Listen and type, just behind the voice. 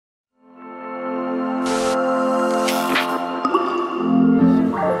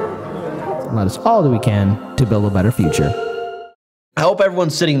and let us all do what we can to build a better future. I hope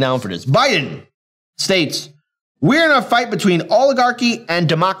everyone's sitting down for this. Biden states, we're in a fight between oligarchy and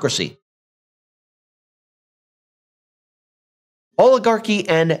democracy. Oligarchy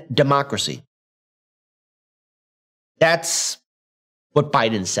and democracy. That's what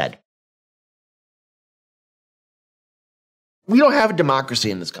Biden said. We don't have a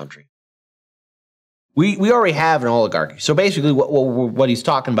democracy in this country. We already have an oligarchy. So basically what he's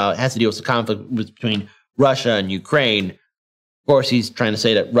talking about has to deal with the conflict between Russia and Ukraine. Of course, he's trying to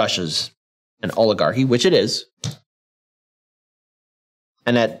say that Russia's an oligarchy, which it is.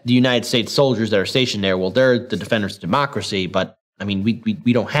 And that the United States soldiers that are stationed there, well, they're the defenders of democracy. But, I mean,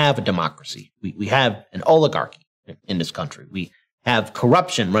 we don't have a democracy. We have an oligarchy in this country. We have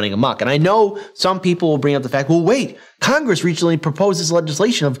corruption running amok. And I know some people will bring up the fact, well, wait, Congress recently proposed this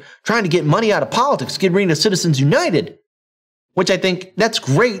legislation of trying to get money out of politics, getting rid of Citizens United, which I think that's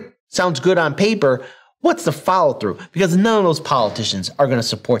great. Sounds good on paper. What's the follow through? Because none of those politicians are going to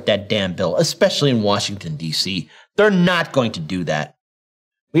support that damn bill, especially in Washington, D.C. They're not going to do that.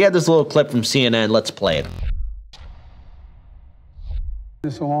 We had this little clip from CNN. Let's play it.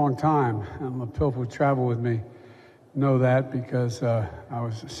 It's a long time, and the people who travel with me know that because I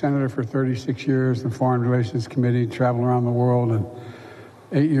was a senator for 36 years in the Foreign Relations Committee, traveling around the world, and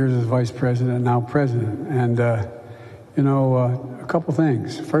 8 years as vice president, and now president. And, a couple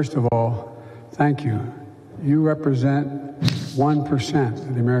things. First of all, thank you. You represent 1%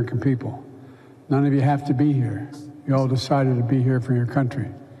 of the American people. None of you have to be here. You all decided to be here for your country.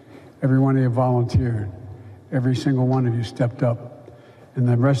 Every one of you volunteered. Every single one of you stepped up. And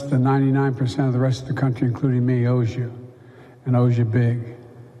the rest of the 99% of the rest of the country, including me, owes you. And owes you big,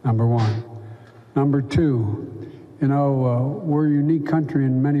 number one. Number two, we're a unique country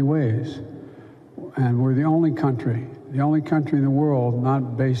in many ways. And we're the only country in the world not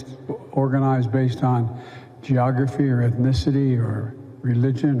organized based on geography or ethnicity or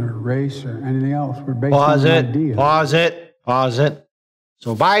religion or race or anything else. We're based on ideas. Pause it.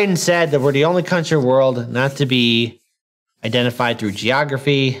 So Biden said that we're the only country in the world not to be identified through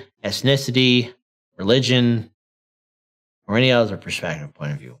geography, ethnicity, religion, or any other perspective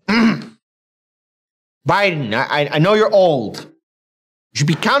point of view. Biden, I know you're old. You should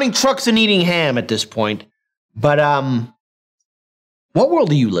be counting trucks and eating ham at this point. But what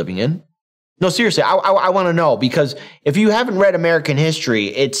world are you living in? No, seriously, I want to know, because if you haven't read American history,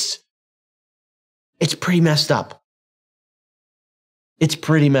 it's pretty messed up. It's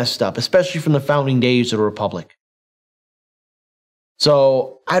pretty messed up, especially from the founding days of the Republic.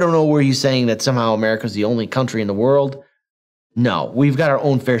 So I don't know where he's saying that somehow America's the only country in the world. No, we've got our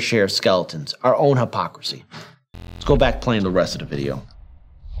own fair share of skeletons, our own hypocrisy. Let's go back playing the rest of the video.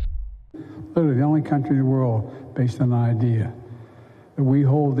 Literally the only country in the world based on an idea that we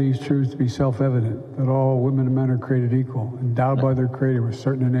hold these truths to be self-evident, that all women and men are created equal, endowed by their creator with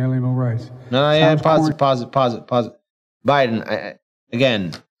certain inalienable rights. Pause it. Biden,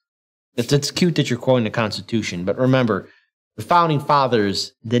 again, it's cute that you're quoting the Constitution, but remember, the founding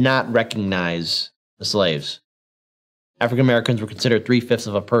fathers did not recognize the slaves. African Americans were considered 3/5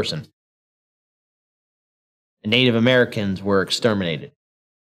 of a person. And Native Americans were exterminated.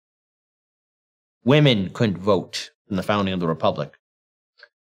 Women couldn't vote in the founding of the Republic.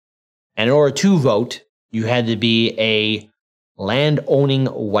 And in order to vote, you had to be a land-owning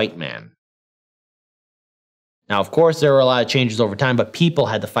white man. Now, of course, there were a lot of changes over time, but people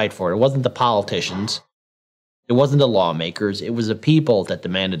had to fight for it. It wasn't the politicians. It wasn't the lawmakers. It was the people that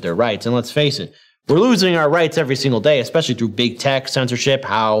demanded their rights. And let's face it, we're losing our rights every single day, especially through big tech, censorship,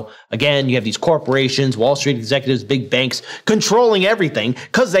 how, again, you have these corporations, Wall Street executives, big banks, controlling everything,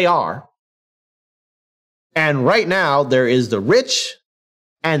 because they are. And right now, there is the rich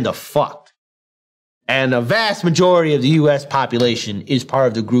and the fucked. And a vast majority of the U.S. population is part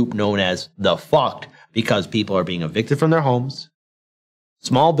of the group known as the fucked, because people are being evicted from their homes.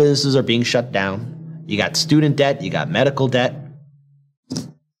 Small businesses are being shut down. You got student debt. You got medical debt.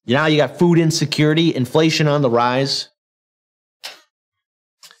 Now you got food insecurity, inflation on the rise.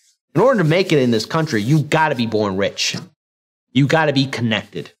 In order to make it in this country, you got to be born rich. You got to be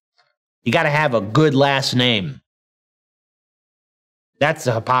connected. You got to have a good last name. That's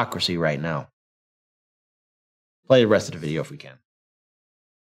the hypocrisy right now. Play the rest of the video if we can.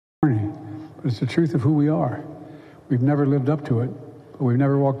 But it's the truth of who we are. We've never lived up to it, but we've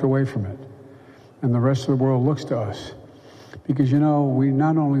never walked away from it. And the rest of the world looks to us. Because, we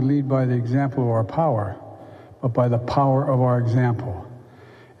not only lead by the example of our power, but by the power of our example.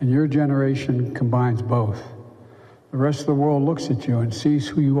 And your generation combines both. The rest of the world looks at you and sees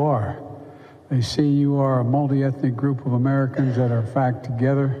who you are. They see you are a multi-ethnic group of Americans that are, in fact,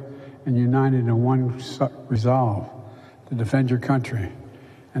 together and united in one resolve to defend your country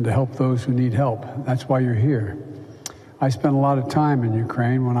and to help those who need help. That's why you're here. I spent a lot of time in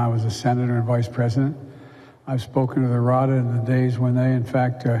Ukraine when I was a senator and vice president. I've spoken to the Rada in the days when they, in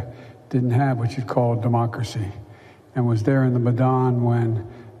fact, didn't have what you'd call democracy, and was there in the Maidan when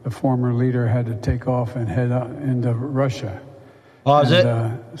the former leader had to take off and head into Russia. Pause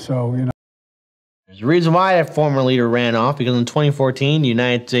it. So, you know. There's a reason why that former leader ran off, because in 2014, the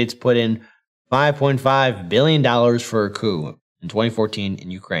United States put in $5.5 billion for a coup in 2014 in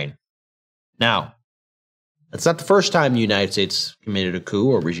Ukraine. Now, that's not the first time the United States committed a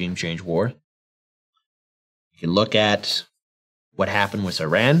coup or regime change war. You can look at what happened with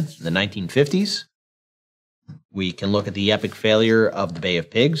Iran in the 1950s. We can look at the epic failure of the Bay of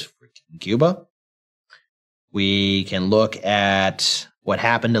Pigs in Cuba. We can look at what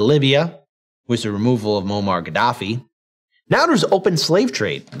happened to Libya with the removal of Muammar Gaddafi. Now there's open slave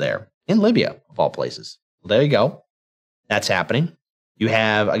trade there in Libya, of all places. Well, there you go. That's happening. You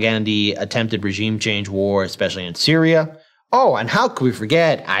have, again, the attempted regime change war, especially in Syria. Oh, and how could we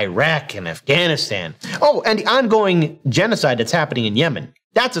forget Iraq and Afghanistan? Oh, and the ongoing genocide that's happening in Yemen.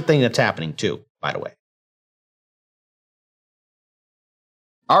 That's a thing that's happening too, by the way.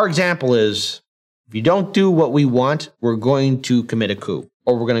 Our example is, if you don't do what we want, we're going to commit a coup.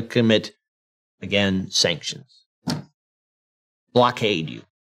 Or we're going to commit, again, sanctions. Blockade you.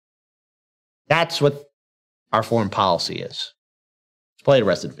 That's what our foreign policy is. Let's play the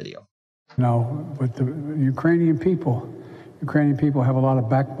rest of the video. No, but the Ukrainian people have a lot of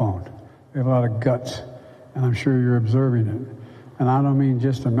backbone. They have a lot of guts, and I'm sure you're observing it. And I don't mean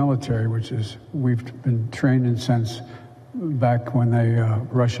just the military, which is, we've been trained in since back when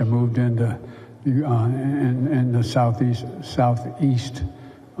Russia moved into in the southeast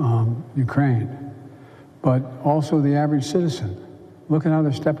Ukraine, but also the average citizen. Look at how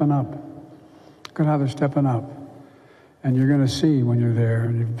they're stepping up. Look at how they're stepping up. And you're going to see when you're there,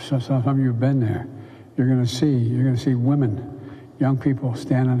 and some of you have been there, you're going to see women, young people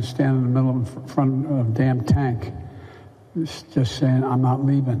standing in the middle in front of a damn tank, just saying, I'm not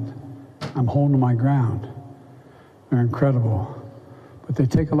leaving. I'm holding my ground. They're incredible. But they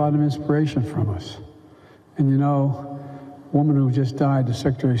take a lot of inspiration from us. And you know, a woman who just died, the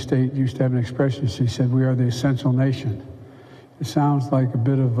Secretary of State, used to have an expression. She said, we are the essential nation. It sounds like a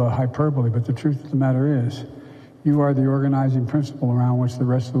bit of hyperbole, but the truth of the matter is, you are the organizing principle around which the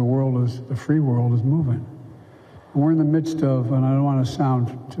rest of the world the free world is moving. And we're in the midst of, and I don't want to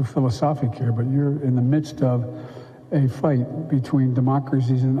sound too philosophic here, but you're in the midst of a fight between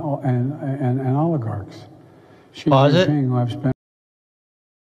democracies and oligarchs. Pause it.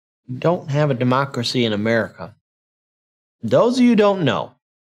 We don't have a democracy in America. Those of you who don't know,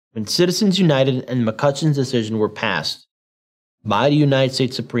 when Citizens United and McCutcheon's decision were passed by the United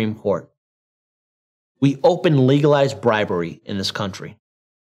States Supreme Court, we opened legalized bribery in this country.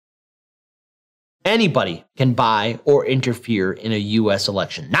 Anybody can buy or interfere in a U.S.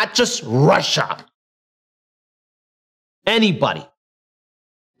 election, not just Russia. Anybody.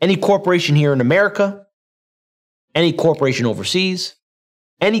 Any corporation here in America, any corporation overseas,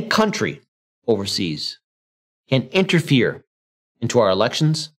 any country overseas can interfere into our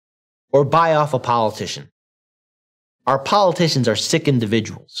elections or buy off a politician. Our politicians are sick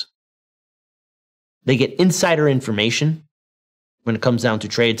individuals. They get insider information when it comes down to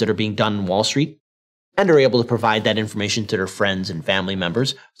trades that are being done on Wall Street, and are able to provide that information to their friends and family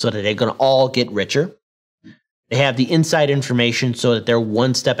members so that they're going to all get richer. They have the inside information so that they're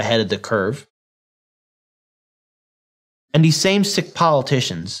one step ahead of the curve. And these same sick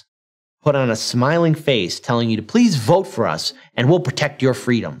politicians put on a smiling face telling you to please vote for us and we'll protect your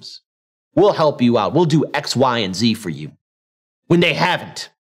freedoms. We'll help you out. We'll do X, Y, and Z for you. When they haven't.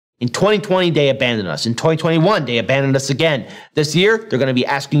 In 2020, they abandoned us. In 2021, they abandoned us again. This year, they're going to be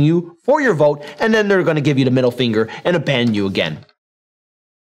asking you for your vote, and then they're going to give you the middle finger and abandon you again.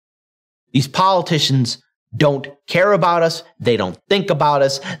 These politicians don't care about us. They don't think about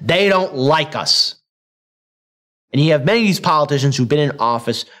us. They don't like us. And you have many of these politicians who've been in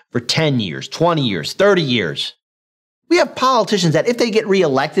office for 10 years, 20 years, 30 years. We have politicians that if they get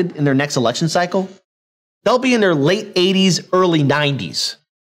reelected in their next election cycle, they'll be in their late 80s, early 90s.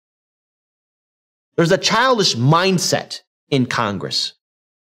 There's a childish mindset in Congress.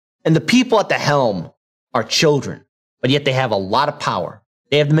 And the people at the helm are children, but yet they have a lot of power.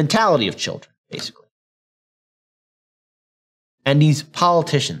 They have the mentality of children, basically. And these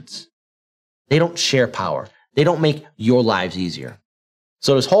politicians, they don't share power. They don't make your lives easier.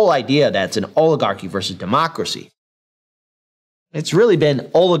 So this whole idea that it's an oligarchy versus democracy, it's really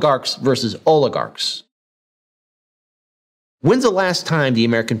been oligarchs versus oligarchs. When's the last time the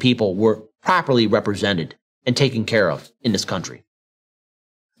American people were properly represented and taken care of in this country?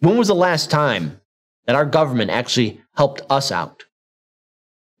 When was the last time that our government actually helped us out?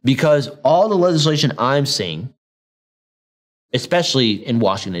 Because all the legislation I'm seeing, especially in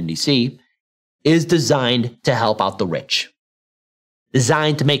Washington, D.C., is designed to help out the rich,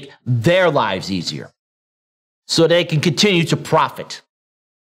 designed to make their lives easier so they can continue to profit.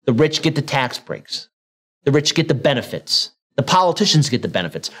 The rich get the tax breaks. The rich get the benefits. The politicians get the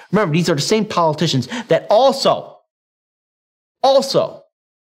benefits. Remember, these are the same politicians that also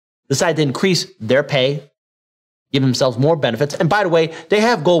decide to increase their pay, give themselves more benefits. And by the way, they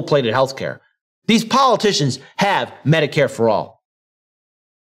have gold-plated health care. These politicians have Medicare for all.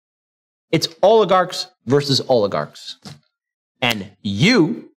 It's oligarchs versus oligarchs. And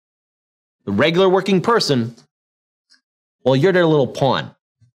you, the regular working person, well, you're their little pawn.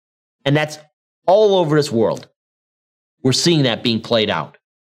 And that's all over this world. We're seeing that being played out.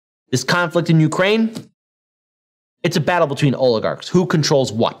 This conflict in Ukraine, it's a battle between oligarchs. Who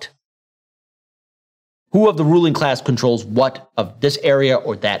controls what? Who of the ruling class controls what of this area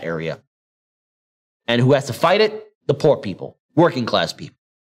or that area? And who has to fight it? The poor people, working class people.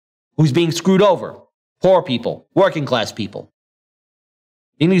 Who's being screwed over? Poor people, working class people.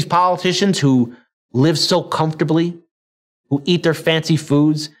 You know, these politicians who live so comfortably, who eat their fancy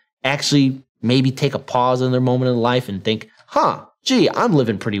foods, actually maybe take a pause in their moment in life and think, gee, I'm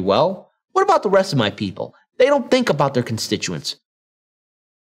living pretty well. What about the rest of my people? They don't think about their constituents.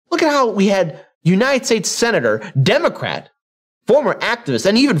 Look at how we had United States Senator, Democrat, former activist,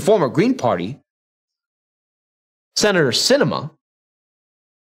 and even former Green Party, Senator Sinema.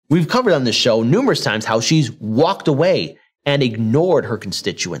 We've covered on this show numerous times how she's walked away and ignored her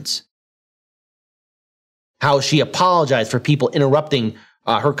constituents. How she apologized for people interrupting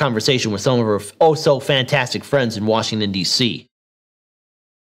her conversation with some of her oh-so-fantastic friends in Washington, D.C.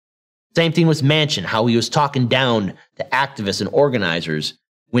 Same thing with Manchin, how he was talking down to activists and organizers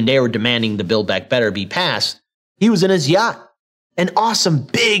when they were demanding the Build Back Better be passed. He was in his yacht, an awesome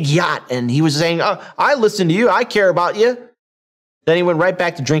big yacht, and he was saying, I listen to you, I care about you. Then he went right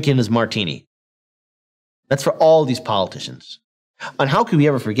back to drinking his martini. That's for all these politicians. And how could we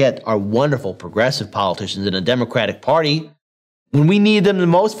ever forget our wonderful progressive politicians in the Democratic Party when we need them the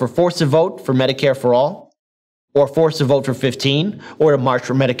most for forced to vote for Medicare for all, or forced to vote for 15, or to march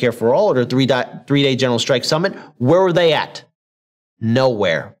for Medicare for all, or the three-day general strike summit? Where were they at?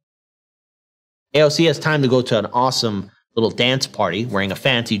 Nowhere. AOC has time to go to an awesome little dance party wearing a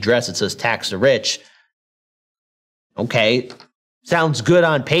fancy dress that says tax the rich. Okay, sounds good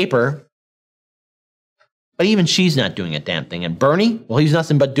on paper. But even she's not doing a damn thing. And Bernie, well, he's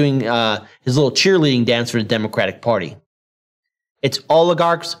nothing but doing his little cheerleading dance for the Democratic Party. It's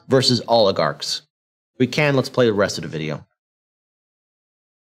oligarchs versus oligarchs. If we can, let's play the rest of the video.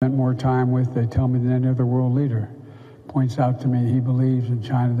 Spent more time with, they tell me, than any other world leader. Points out to me he believes in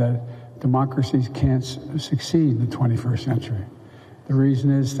China that democracies can't succeed in the 21st century. The reason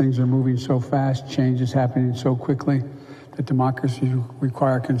is things are moving so fast, change is happening so quickly, that democracies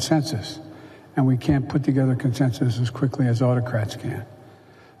require consensus. And we can't put together consensus as quickly as autocrats can.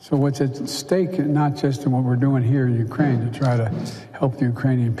 So what's at stake, not just in what we're doing here in Ukraine to try to help the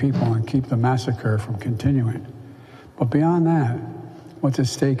Ukrainian people and keep the massacre from continuing, but beyond that, what's at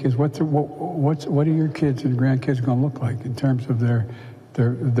stake is what are your kids and grandkids going to look like in terms of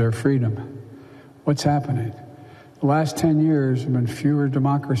their freedom? What's happening? The last 10 years have been fewer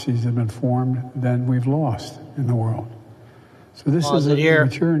democracies have been formed than we've lost in the world. So this is what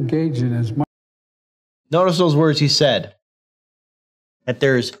you're engaged in as much. Notice those words he said, that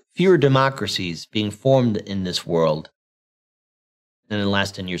there's fewer democracies being formed in this world than in the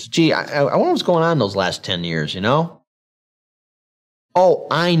last 10 years. Gee, I wonder what's going on in those last 10 years, you know? Oh,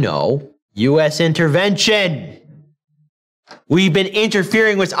 I know. U.S. intervention. We've been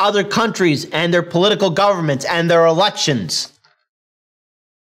interfering with other countries and their political governments and their elections.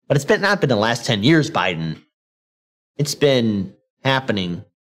 But it's not been the last 10 years, Biden. It's been happening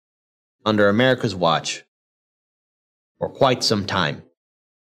under America's watch for quite some time.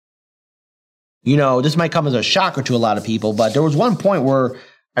 You know, this might come as a shocker to a lot of people, but there was one point where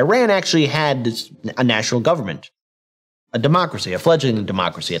Iran actually had a national government, a democracy, a fledgling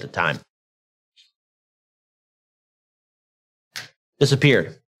democracy at the time.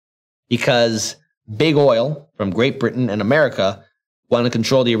 Disappeared because big oil from Great Britain and America wanted to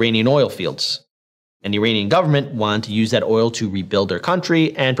control the Iranian oil fields. And the Iranian government wanted to use that oil to rebuild their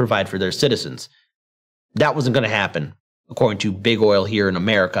country and provide for their citizens. That wasn't going to happen, according to big oil here in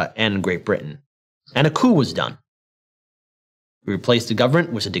America and in Great Britain. And a coup was done. We replaced the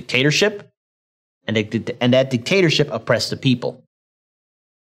government with a dictatorship, And that dictatorship oppressed the people.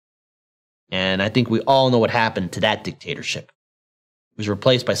 And I think we all know what happened to that dictatorship. It was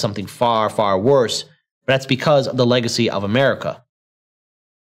replaced by something far, far worse. But that's because of the legacy of America.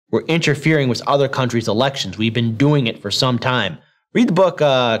 We're interfering with other countries' elections. We've been doing it for some time. Read the book,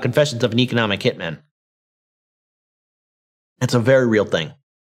 Confessions of an Economic Hitman. It's a very real thing.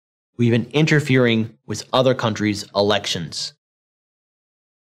 We've been interfering with other countries' elections.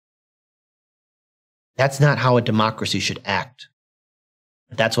 That's not how a democracy should act.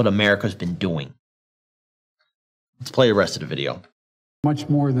 But that's what America's been doing. Let's play the rest of the video. Much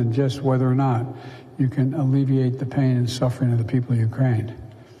more than just whether or not you can alleviate the pain and suffering of the people of Ukraine.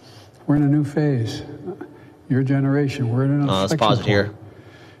 We're in a new phase. Your generation, we're in an let's pause it here.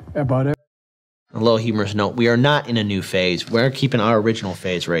 About it. A little humorous note. We are not in a new phase. We're keeping our original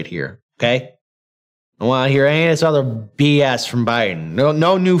phase right here. Okay? I want to hear any of this other BS from Biden.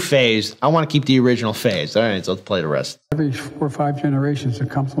 No new phase. I want to keep the original phase. All right, so let's play the rest. Every 4 or 5 generations that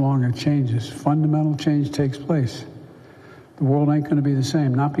comes along and changes, fundamental change takes place. The world ain't going to be the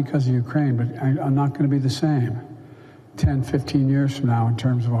same, not because of Ukraine, but I'm not going to be the same 10, 15 years from now in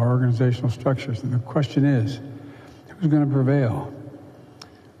terms of our organizational structures. And the question is, who's going to prevail?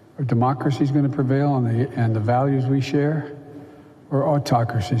 Are democracies going to prevail and the values we share, or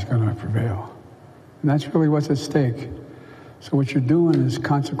autocracy is going to prevail? And that's really what's at stake. So what you're doing is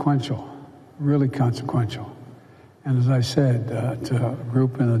consequential, really consequential. And as I said to a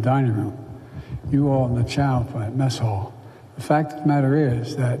group in the dining room, you all in the chow mess hall, the fact of the matter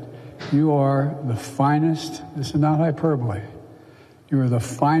is that you are the finest, this is not hyperbole, you are the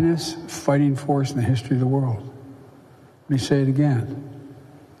finest fighting force in the history of the world. Let me say it again.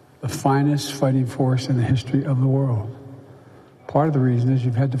 The finest fighting force in the history of the world. Part of the reason is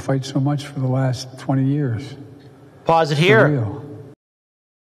you've had to fight so much for the last 20 years. Pause it here.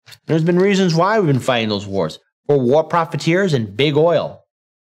 There's been reasons why we've been fighting those wars. For war profiteers and big oil.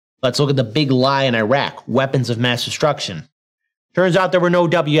 Let's look at the big lie in Iraq, weapons of mass destruction. Turns out there were no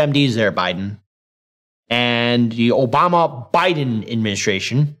WMDs there, Biden. And the Obama-Biden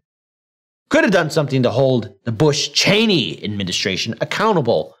administration could have done something to hold the Bush-Cheney administration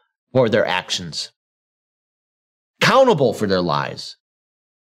accountable for their actions. Accountable for their lies.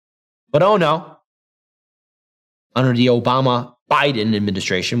 But oh no. Under the Obama-Biden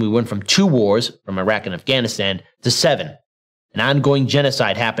administration, we went from 2 wars, from Iraq and Afghanistan, to 7. An ongoing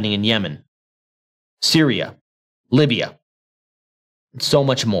genocide happening in Yemen, Syria, Libya, and so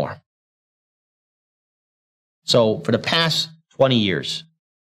much more. So for the past 20 years,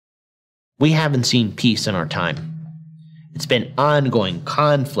 we haven't seen peace in our time. It's been ongoing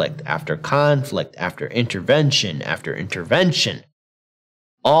conflict after intervention after intervention,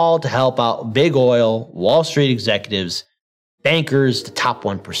 all to help out big oil, Wall Street executives, bankers, the top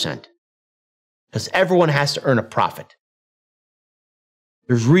 1%. Because everyone has to earn a profit.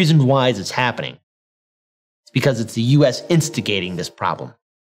 There's reasons why it's happening. It's because it's the U.S. instigating this problem.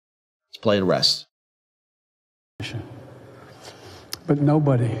 Let's play the rest. But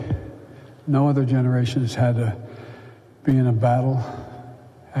nobody, no other generation has had to be in a battle,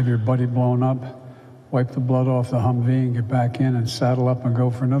 have your buddy blown up, wipe the blood off the Humvee and get back in and saddle up and go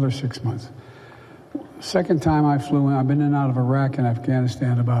for another 6 months. Second time I flew in, I've been in and out of Iraq and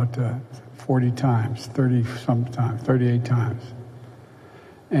Afghanistan about 40 times, 38 times.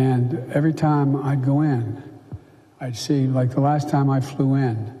 And every time I'd go in, I'd see, like the last time I flew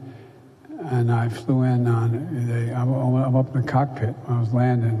in, and I flew in I'm up in the cockpit when I was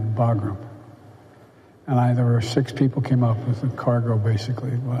landing in Bagram. And there were 6 people came up with the cargo, basically,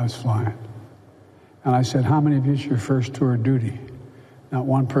 while I was flying. And I said, how many of you is your first tour of duty? Not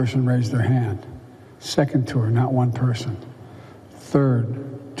one person raised their hand. Second tour, not one person.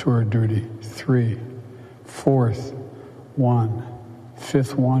 Third tour of duty, 3. Fourth, 1.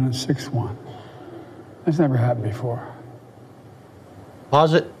 Fifth, 1, and 6th, 1. That's never happened before.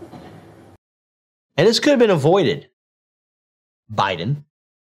 Pause it. And this could have been avoided. Biden,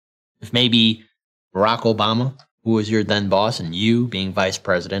 if maybe Barack Obama, who was your then boss, and you being vice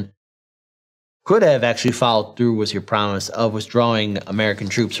president, could have actually followed through with your promise of withdrawing American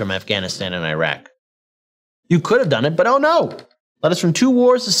troops from Afghanistan and Iraq. You could have done it, but oh no. Led us from 2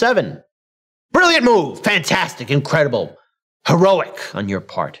 wars to 7. Brilliant move. Fantastic. Incredible. Heroic on your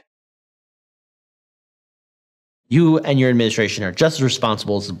part. You and your administration are just as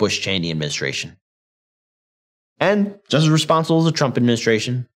responsible as the Bush-Cheney administration. And just as responsible as the Trump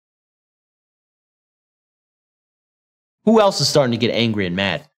administration. Who else is starting to get angry and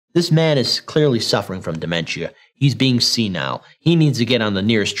mad? This man is clearly suffering from dementia. He's being senile. He needs to get on the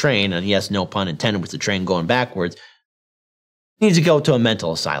nearest train, and yes, no pun intended with the train going backwards. He needs to go to a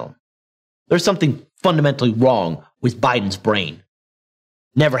mental asylum. There's something fundamentally wrong with Biden's brain.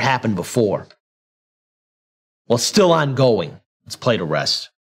 Never happened before. Well, it's still ongoing. Let's play the rest.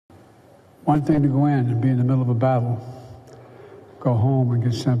 One thing to go in and be in the middle of a battle, go home and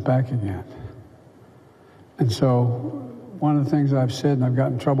get sent back again. And so one of the things I've said, and I've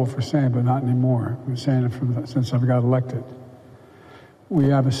gotten in trouble for saying, but not anymore, I've been saying it since I've got elected, we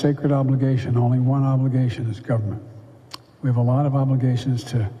have a sacred obligation. Only one obligation is government. We have a lot of obligations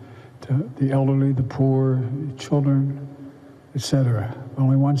to the elderly, the poor, children, etc.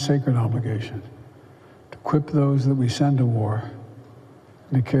 Only one sacred obligation: to equip those that we send to war,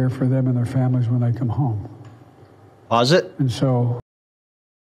 and to care for them and their families when they come home. Pause it. And so,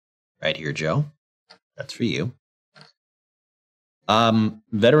 right here, Joe. That's for you.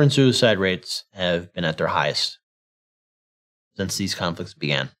 Veteran suicide rates have been at their highest since these conflicts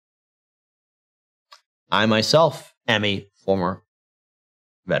began. I myself am a former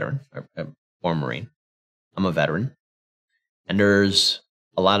veteran, or former Marine. I'm a veteran. And there's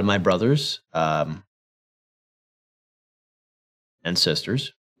a lot of my brothers and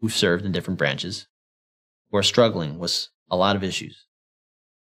sisters who've served in different branches who are struggling with a lot of issues.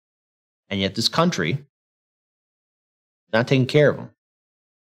 And yet this country is not taking care of them.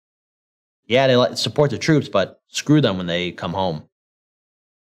 Yeah, they support the troops, but screw them when they come home.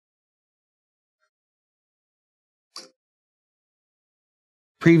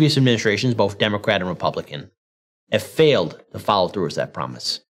 Previous administrations, both Democrat and Republican, have failed to follow through with that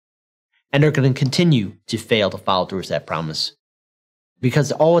promise. And they're going to continue to fail to follow through with that promise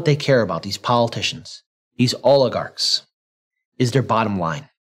because all what they care about, these politicians, these oligarchs, is their bottom line.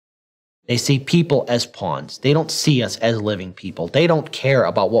 They see people as pawns. They don't see us as living people. They don't care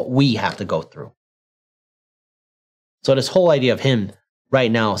about what we have to go through. So this whole idea of him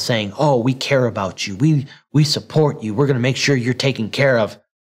right now saying, oh, we care about you. We support you. We're going to make sure you're taken care of.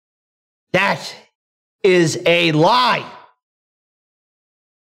 That is a lie.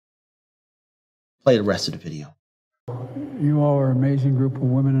 Play the rest of the video. you all are an amazing group of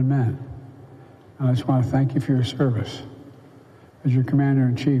women and men. And I just want to thank you for your service. As your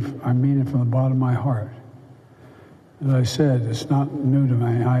commander-in-chief, I mean it from the bottom of my heart. As I said, it's not new to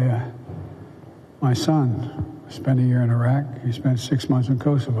me. My son spent a year in Iraq. He spent 6 months in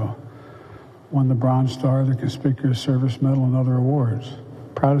Kosovo. Won the Bronze Star, the Conspicuous Service Medal, and other awards.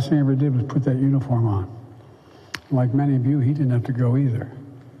 Proudest thing he ever did was put that uniform on. Like many of you, he didn't have to go either.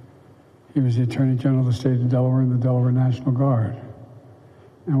 He was the Attorney General of the state of Delaware in the Delaware National Guard.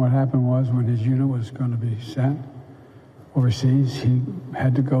 And what happened was, when his unit was going to be sent overseas, he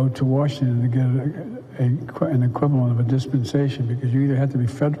had to go to Washington to get an equivalent of a dispensation, because you either had to be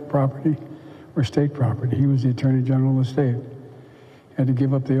federal property or state property. He was the Attorney General of the state. He had to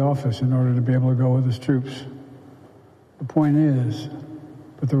give up the office in order to be able to go with his troops. The point is,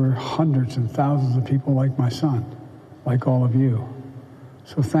 but there were hundreds and thousands of people like my son, like all of you.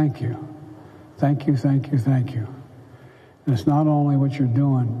 So thank you. Thank you, thank you, thank you. And it's not only what you're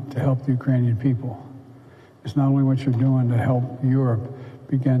doing to help the Ukrainian people. It's not only what you're doing to help Europe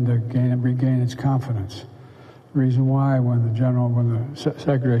begin to regain its confidence. The reason why, when the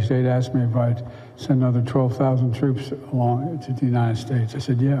Secretary of State asked me if I'd send another 12,000 troops along to the United States, I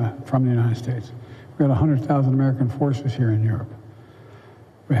said, yeah, from the United States. We've got 100,000 American forces here in Europe.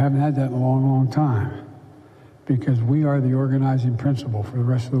 We haven't had that in a long, long time, because we are the organizing principle for the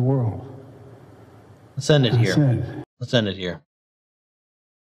rest of the world. Let's end it here. Let's end it here.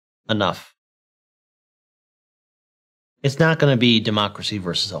 Enough. It's not going to be democracy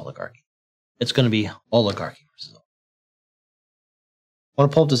versus oligarchy. It's going to be oligarchy versus oligarchy. I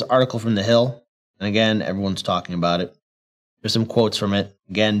want to pull up this article from The Hill. And again, everyone's talking about it. There's some quotes from it.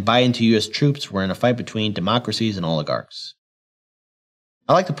 Again, buy into U.S. troops. We're in a fight between democracies and oligarchs.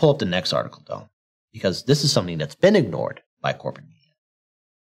 I like to pull up the next article, though, because this is something that's been ignored by corporate media.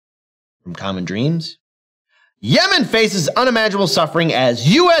 From Common Dreams. Yemen faces unimaginable suffering as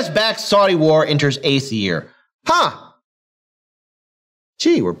U.S.-backed Saudi war enters eighth year. Huh.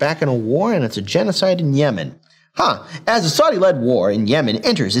 Gee, we're back in a war and it's a genocide in Yemen. Huh. As the Saudi-led war in Yemen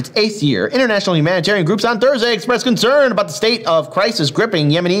enters its eighth year, international humanitarian groups on Thursday expressed concern about the state of crisis gripping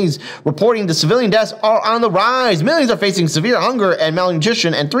Yemenis, reporting the civilian deaths are on the rise. Millions are facing severe hunger and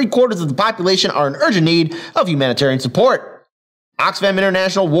malnutrition, and 3/4 of the population are in urgent need of humanitarian support. Oxfam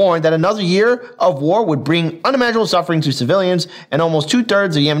International warned that another year of war would bring unimaginable suffering to civilians, and almost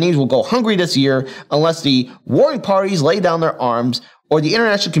 2/3 of Yemenis will go hungry this year unless the warring parties lay down their arms or the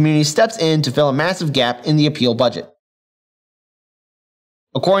international community steps in to fill a massive gap in the appeal budget.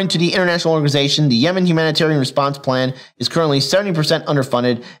 According to the international organization, the Yemen humanitarian response plan is currently 70%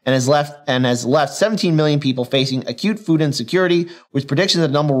 underfunded and has left 17 million people facing acute food insecurity, with predictions that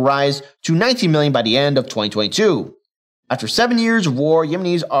the number will rise to 19 million by the end of 2022. After 7 years of war,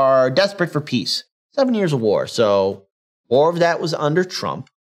 Yemenis are desperate for peace. 7 years of war. So 4 of that was under Trump.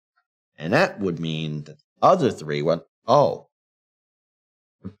 And that would mean that the other 3 went, the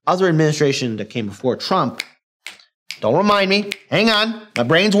other administration that came before Trump. Don't remind me. Hang on. My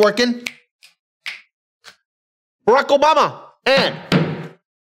brain's working. Barack Obama and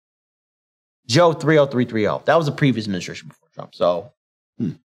Joe 30330. That was the previous administration before Trump. So,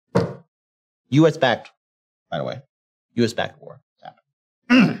 U.S.-backed, by the way. U.S.-backed war.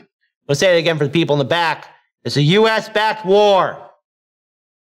 Let's say it again for the people in the back. It's a U.S.-backed war.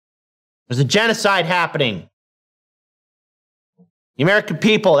 There's a genocide happening. The American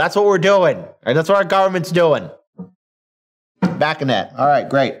people, that's what we're doing. Right? That's what our government's doing. Back in that. All right,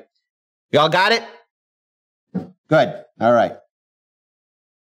 great. Y'all got it? Good. All right.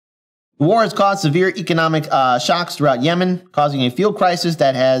 The war has caused severe economic shocks throughout Yemen, causing a fuel crisis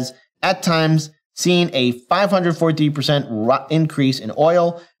that has, at times, seen a 543% increase in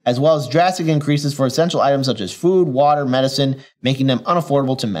oil, as well as drastic increases for essential items such as food, water, medicine, making them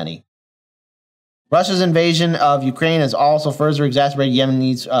unaffordable to many. Russia's invasion of Ukraine has also further exacerbated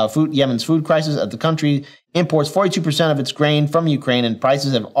Yemen's food crisis, as the country imports 42% of its grain from Ukraine and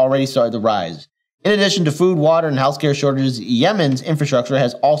prices have already started to rise. In addition to food, water, and healthcare shortages, Yemen's infrastructure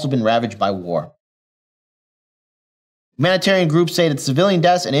has also been ravaged by war. Humanitarian groups say that civilian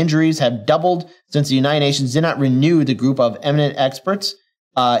deaths and injuries have doubled since the United Nations did not renew the group of eminent experts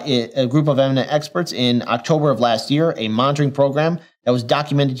in October of last year, a monitoring program that was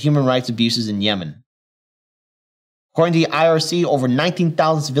documented human rights abuses in Yemen. According to the IRC, over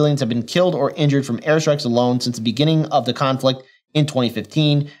 19,000 civilians have been killed or injured from airstrikes alone since the beginning of the conflict in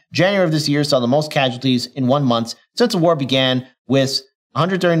 2015. January of this year saw the most casualties in 1 month since the war began, with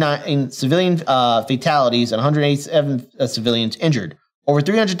 139 civilian fatalities and 187 civilians injured. Over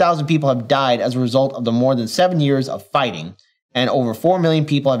 300,000 people have died as a result of the more than 7 years of fighting, and over 4 million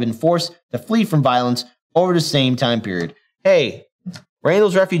people have been forced to flee from violence over the same time period. Hey, were any of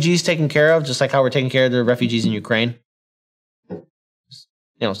those refugees taken care of, just like how we're taking care of the refugees in Ukraine?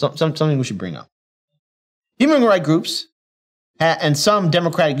 Something we should bring up. Human rights groups and some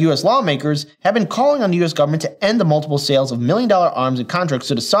Democratic U.S. lawmakers have been calling on the U.S. government to end the multiple sales of million-dollar arms and contracts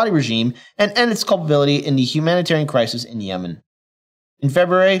to the Saudi regime and end its culpability in the humanitarian crisis in Yemen. In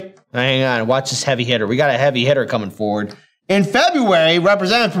February, hang on, watch this heavy hitter. We got a heavy hitter coming forward. In February,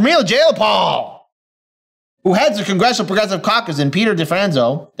 Representative Pramila Jayapal, who heads the Congressional Progressive Caucus, and Peter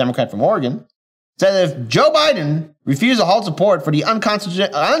DeFranco, Democrat from Oregon, said that if Joe Biden refused to halt support for the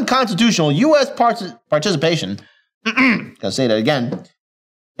unconstitutional U.S. participation, I'll say that again,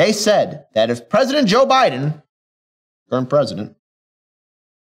 they said that if President Joe Biden, current president,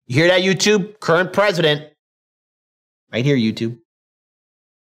 you hear that, YouTube? Current president, right here, YouTube,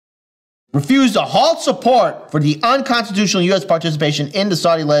 refused to halt support for the unconstitutional U.S. participation in the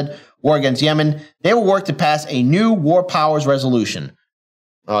Saudi-led war against Yemen, they will work to pass a new war powers resolution.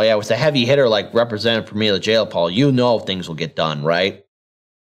 Oh, yeah, with a heavy hitter like Representative Pramila Jayapal, you know things will get done, right?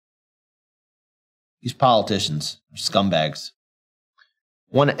 These politicians are scumbags.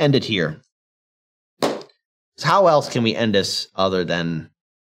 I want to end it here. How else can we end this other than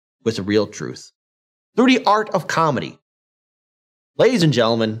with the real truth? Through the art of comedy. Ladies and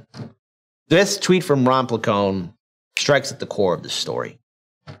gentlemen, this tweet from Ron Placone strikes at the core of this story.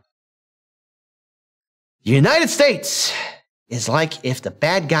 The United States is like if the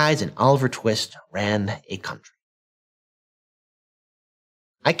bad guys in Oliver Twist ran a country.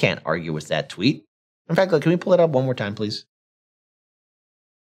 I can't argue with that tweet. In fact, can we pull it up one more time, please?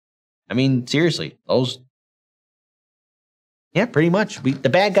 I mean, seriously, yeah, pretty much. The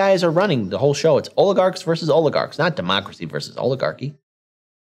bad guys are running the whole show. It's oligarchs versus oligarchs, not democracy versus oligarchy.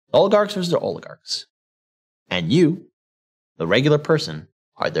 Oligarchs versus oligarchs. And you, the regular person,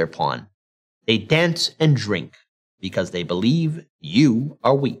 are their pawn. They dance and drink because they believe you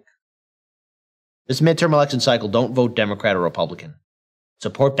are weak. This midterm election cycle, don't vote Democrat or Republican.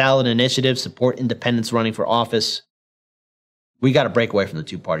 Support ballot initiatives, support independents running for office. We got to break away from the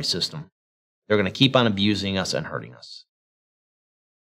two-party system. They're going to keep on abusing us and hurting us.